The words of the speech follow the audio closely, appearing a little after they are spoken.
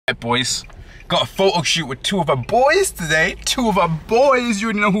boys. Got a photo shoot with two of our boys today. Two of our boys. You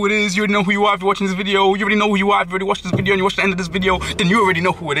already know who it is. You already know who you are if you're watching this video. You already know who you are if you already watched this video and you watched the end of this video. Then you already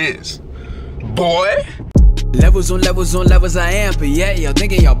know who it is. Boy. Levels on levels on levels I am, but yeah, y'all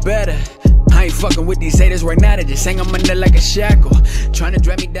thinking y'all better. I ain't fucking with these haters right now. They just hang I'm under like a shackle. Trying to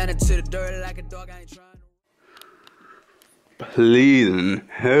drag me down into the dirt like a dog. I ain't trying to... Please in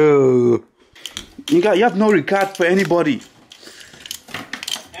hell. You have no regard for anybody.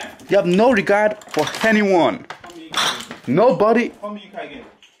 You have no regard for anyone. Nobody.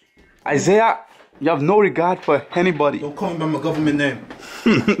 Isaiah, you have no regard for anybody. Don't call me by my government name.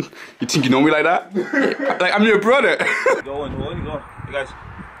 You think you know me like that? Like I'm your brother. Go on, hold on. You guys,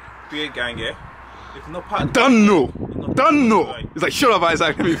 create gang, yeah? If not part Done no. Done no. It's like, shut up,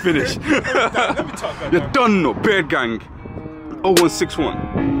 Isaac, let me finish. Let me talk, man. You're done no. Beard gang.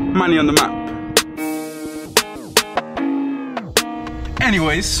 0161. Money on the map.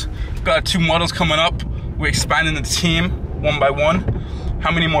 Anyways, got 2 models coming up. We're expanding the team one by one.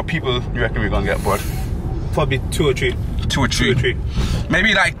 How many more people do you reckon we're gonna get, bud? Probably 2 or 3. 2 or 3.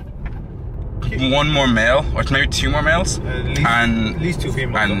 Maybe like 1 more male, or maybe 2 more males. At least 2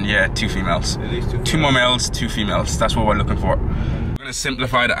 females. And yeah, 2 females. At least 2 females. 2 more males, 2 females. That's what we're looking for. We're gonna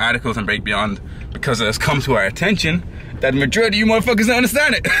simplify the articles and break beyond because it has come to our attention that the majority of you motherfuckers don't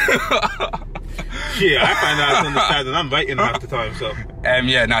understand it. Yeah, I find out I understand and I'm writing half the time, so.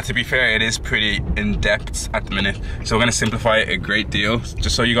 Yeah, now to be fair, it is pretty in-depth at the minute. So we're gonna simplify it a great deal,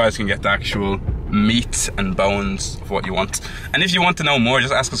 just so you guys can get the actual meat and bones of what you want. And if you want to know more,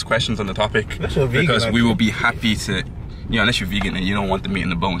 just ask us questions on the topic. Because we will be happy to, you know, unless you're vegan and you don't want the meat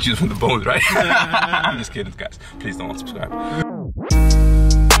and the bones, you just want the bones, right? I'm just kidding, guys. Please don't subscribe.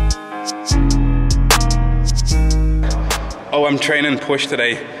 Oh, I'm training push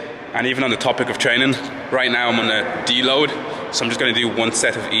today. And even on the topic of training, right now I'm on a deload, so I'm just gonna do 1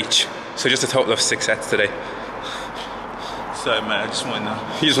 set of each. So just a total of 6 sets today. Sorry man, I just want to...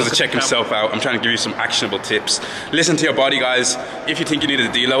 He just wants to check himself out. I'm trying to give you some actionable tips. Listen to your body, guys. If you think you need a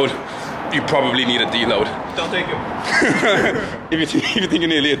deload, you probably need a deload. Don't take it. if you think you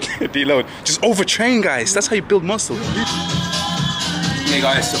need a deload, just overtrain, guys. That's how you build muscle. Hey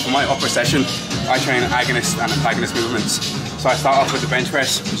guys, so for my upper session, I train agonist and antagonist movements. So I start off with the bench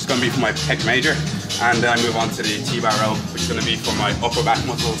press, which is going to be for my pec major, and then I move on to the T-bar row, which is going to be for my upper back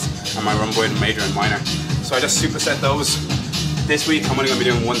muscles and my rhomboid major and minor. So I just superset those. This week I'm only going to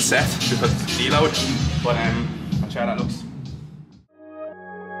be doing 1 set because it's a deload, but I'll try how that looks.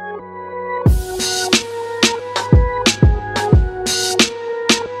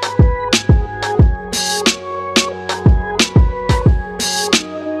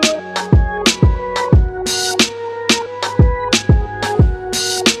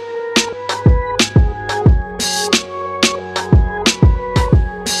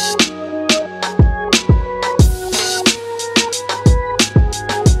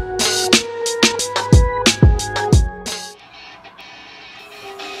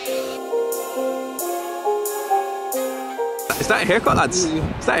 Is that a haircut, lads?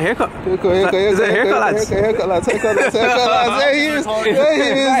 Is that a haircut? Is that a haircut, lads? Haircut, lads. There he is. There he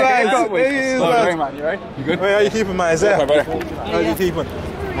is, Man, you right? You good? How are you keeping, man? Is that? How are you keeping?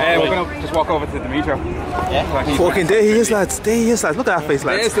 We're gonna just walk over to Dmytro. Yeah. Fucking there he is, lads. There he is, lads. Look at that face,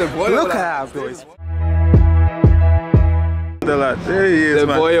 lads. There's the boy. Look at that, boys. There he is,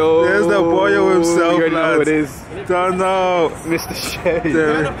 man. Boyo. There's the boyo himself, you know who it is. Don't know. Mr. Shea.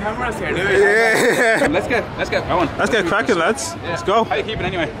 There. Cameras here, Yeah. Let's get going. Let's get cracking, lads. Yeah. Let's go. How you keeping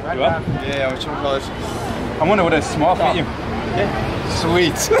anyway? You well? Yeah, I'm trying college. I wonder what a small fit you. Yeah.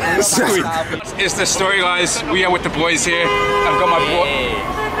 Sweet. Sweet. It's the story, guys. We are with the boys here. I've got my boy.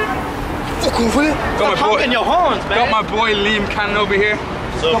 Got my boy Liam Cannon over here.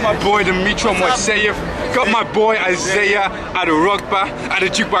 Got my boy Dmytro Moiseyev. Got my boy Isaiah Aderogba,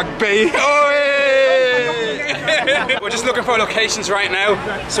 Aderogba Bay. We're just looking for locations right now,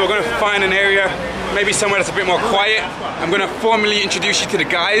 so we're going to find an area, maybe somewhere that's a bit more quiet. I'm going to formally introduce you to the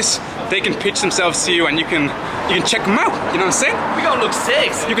guys. They can pitch themselves to you, and you can check them out. You know what I'm saying? We gonna look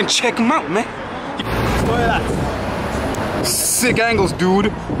sick. You can check them out, man. Sick angles,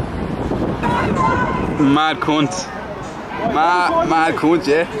 dude. Mad cunt. Mad cunt,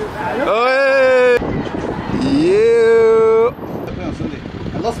 yeah. Oh, hey. Yeah.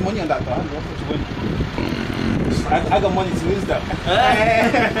 I lost money on that car. I got money to lose that.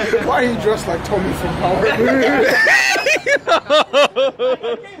 Why are you dressed like Tommy from Power?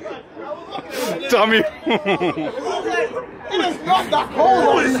 Tommy. It's not that cold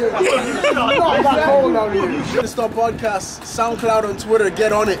out here. It's not that cold out here. Stop podcast, SoundCloud on Twitter,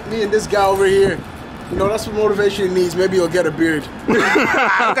 get on it. Me and this guy over here. You know, that's what motivation he needs. Maybe he'll get a beard. Look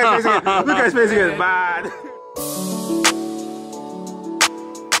at his face again. Bad.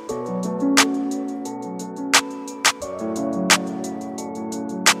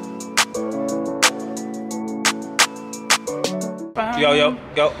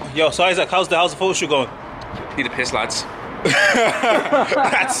 Yo, so Isaac, how's the photo shoot going? Need a piss, lads.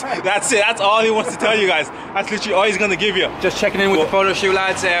 That's it, that's all he wants to tell you guys. That's literally all he's gonna give you. Just checking in with the photo shoot,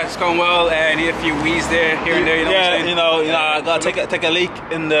 lads. It's going well. Need a few wheeze there, here and there, you know what I'm saying? You know, I gotta take a leak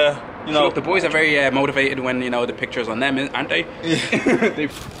in the, you know. So look, the boys are very motivated when, you know, the picture's on them, aren't they?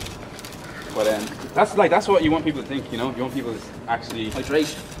 But that's what you want people to think, you know? You want people to actually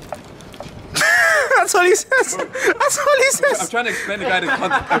hydrate. That's all he says. That's all he says. I'm trying to explain the guy the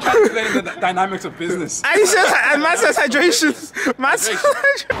content. I'm trying to explain the dynamics of business. And he says, and man says hydration. Man says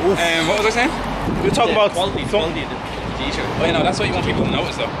hydration. What was I saying? We talk about quality of the t-shirt. Well, you know, that's what you want people to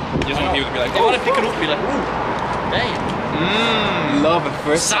notice, though. You just want people to be like, They want to pick it up and be like, ooh, damn. Love at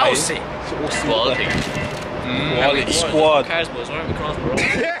first sight. Saucy. Quality. quality squad. Cars, boys, why aren't we crossing the road?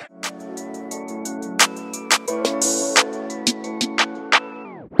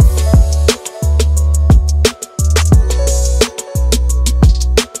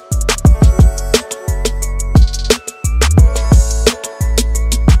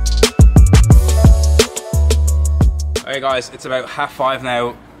 Hey guys, it's about 5:30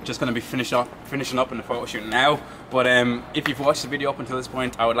 now. Just going to be finishing up in the photo shoot now. But if you've watched the video up until this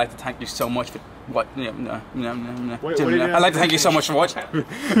point, I would like to thank you so much for what. I'd like to thank you so much for watching.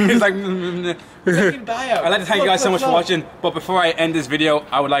 It's like I'd like to thank you guys so much for watching. But before I end this video,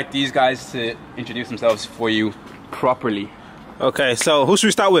 I would like these guys to introduce themselves for you properly. Okay, so who should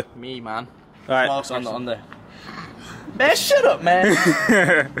we start with? Me, man. Alright. On the. Man, shut up, man.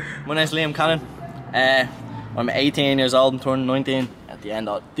 My name's Liam Cannon. I'm 18 years old. I'm turning 19 at the end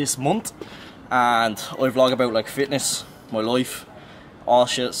of this month, and I vlog about like fitness, my life, all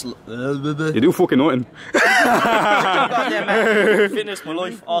shit. You do fucking nothing. Goddamn, man. Fitness, my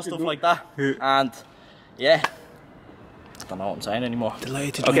life, all stuff like that, and yeah. I don't know what I'm saying anymore.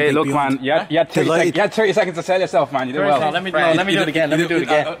 Okay, look, man. You had 30 seconds to sell yourself, man. You did well. No, let me do it again. Let me do it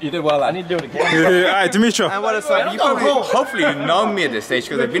again. You did well, lad. I need to do it again. Alright, Dmytro. And what is up? You hopefully you know me at this stage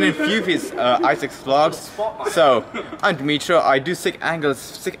because I've been in a few of his Isaac's vlogs. So I'm Dmytro. I do sick angles,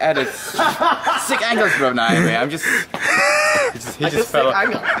 sick edits, sick angles, bro. Nah, anyway, I'm just. He just fell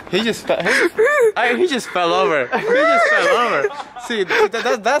over. He just fell over. He just fell over. See,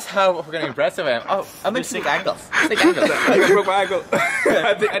 that's how fucking impressive I am. Oh, I'm doing sick angles. Sick angles. I think I broke my ankle.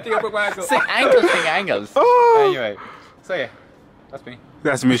 I think I broke my ankle. Sick angles. Oh. Anyway, so yeah, that's me.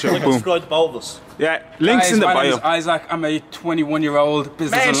 That's Dmytro. Boom. Subscribe to both of us. Yeah, links in the My name bio. is Isaac. I'm a 21-year-old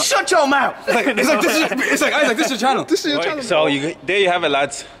business. Man, shut your mouth! It's like Isaac, this is your channel. This is your channel. So there you have it,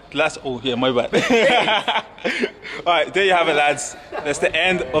 lads. Oh yeah, my bad. Alright, there you have it, lads. That's the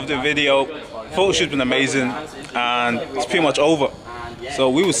end of the video. Photo shoot's been amazing, and it's pretty much over. So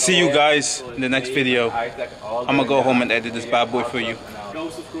we will see you guys in the next video. I'm gonna go home and edit this bad boy for you.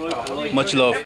 Much love.